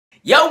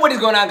Yo, what is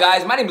going on,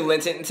 guys? My name is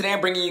Linton, and today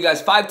I'm bringing you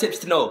guys 5 tips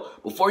to know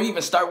before you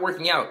even start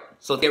working out.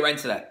 So let's get right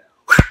into that.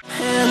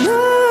 And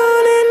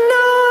on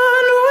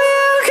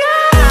we'll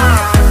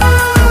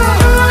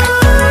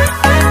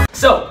go.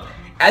 So,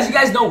 as you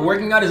guys know,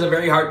 working out is a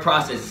very hard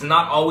process. It's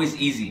not always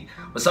easy,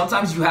 but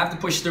sometimes you have to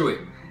push through it.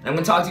 And I'm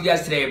going to talk to you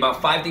guys today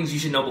about 5 things you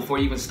should know before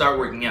you even start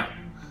working out.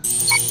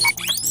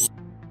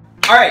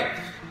 Alright,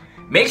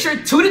 make sure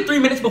 2 to 3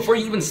 minutes before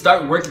you even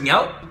start working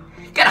out,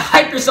 you gotta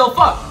hype yourself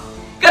up.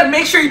 You gotta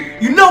make sure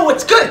you know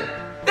what's good.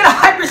 You gotta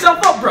hype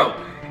yourself up, bro.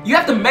 You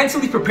have to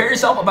mentally prepare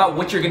yourself about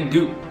what you're gonna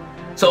do.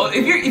 So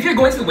if you're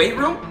going to the weight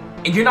room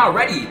and you're not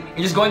ready, you're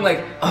just going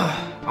like,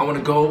 I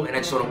wanna go and I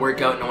just wanna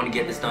work out and I wanna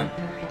get this done.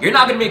 You're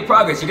not gonna make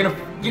progress. You're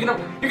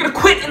gonna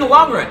quit in the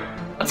long run.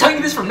 I'm telling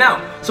you this from now.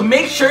 So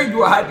make sure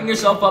you are hyping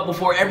yourself up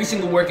before every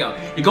single workout.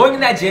 You're going in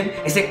that gym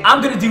and saying, I'm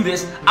gonna do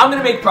this, I'm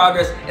gonna make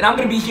progress, and I'm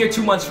gonna be here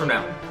 2 months from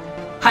now.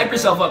 Hype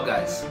yourself up,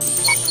 guys.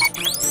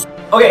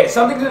 Okay,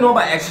 something to know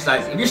about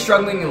exercise. If you're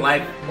struggling in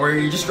life, or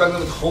you're just struggling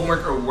with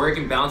homework or work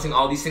and balancing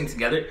all these things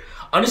together,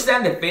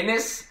 understand that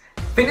fitness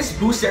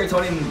boosts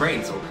serotonin in the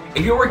brain. So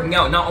if you're working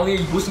out, not only are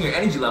you boosting your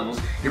energy levels,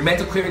 your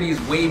mental clarity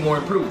is way more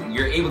improved.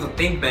 You're able to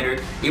think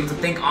better, you're able to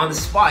think on the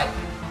spot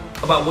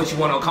about what you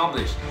want to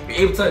accomplish. You're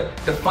able to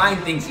define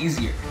things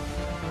easier.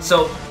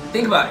 So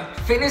think about it.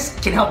 Fitness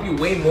can help you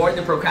way more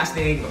than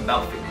procrastinating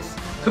about fitness.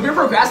 So if you're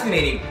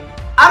procrastinating,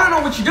 I don't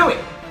know what you're doing.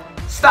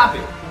 Stop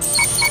it.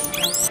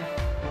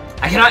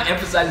 I cannot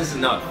emphasize this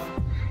enough.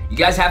 You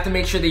guys have to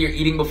make sure that you're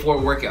eating before a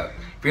workout.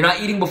 If you're not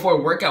eating before a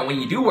workout, when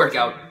you do work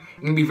out,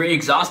 you're gonna be very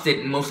exhausted,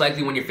 and most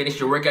likely when you finish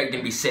your workout, you're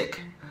gonna be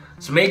sick.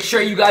 So make sure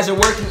you guys are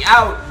working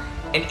out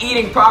and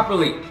eating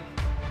properly.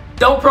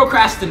 Don't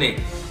procrastinate.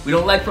 We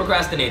don't like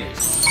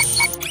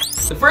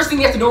procrastinators. The first thing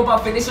you have to know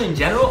about fitness in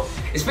general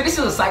is fitness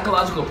is a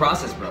psychological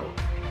process, bro.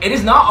 It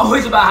is not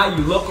always about how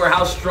you look or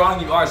how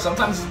strong you are.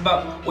 Sometimes it's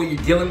about what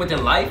you're dealing with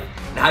in life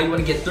and how you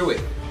want to get through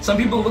it. Some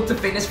people look to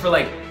fitness for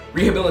like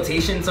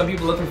rehabilitation. Some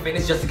people look for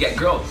fitness just to get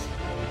girls.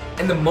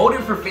 And the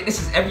motive for fitness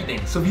is everything.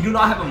 So if you do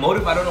not have a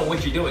motive, I don't know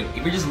what you're doing.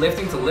 If you're just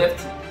lifting to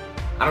lift,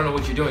 I don't know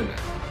what you're doing, man.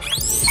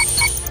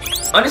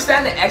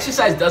 Understand that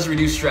exercise does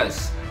reduce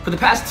stress. For the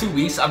past 2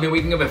 weeks, I've been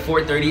waking up at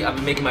 4:30, I've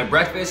been making my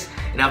breakfast,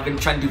 and I've been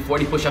trying to do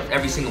 40 push-ups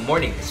every single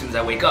morning as soon as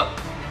I wake up.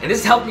 And this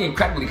has helped me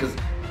incredibly because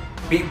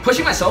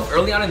pushing myself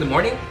early on in the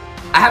morning,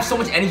 I have so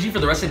much energy for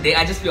the rest of the day.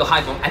 I just feel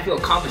hype, I feel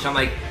accomplished. I'm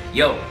like,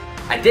 yo,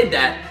 I did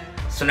that,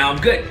 so now I'm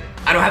good.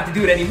 I don't have to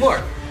do it anymore.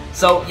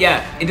 So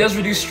yeah, it does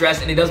reduce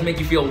stress and it does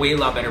make you feel way a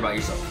lot better about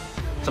yourself.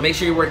 So make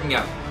sure you're working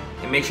out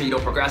and make sure you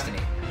don't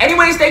procrastinate.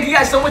 Anyways, thank you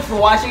guys so much for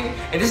watching,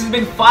 and this has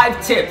been 5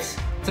 tips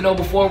to know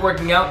before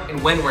working out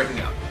and when working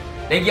out.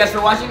 Thank you guys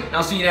for watching, and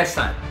I'll see you next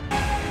time.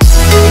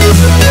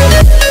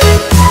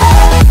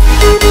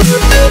 We'll be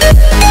right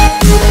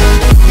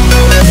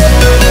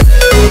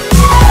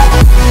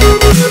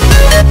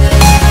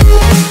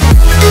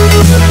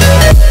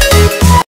back.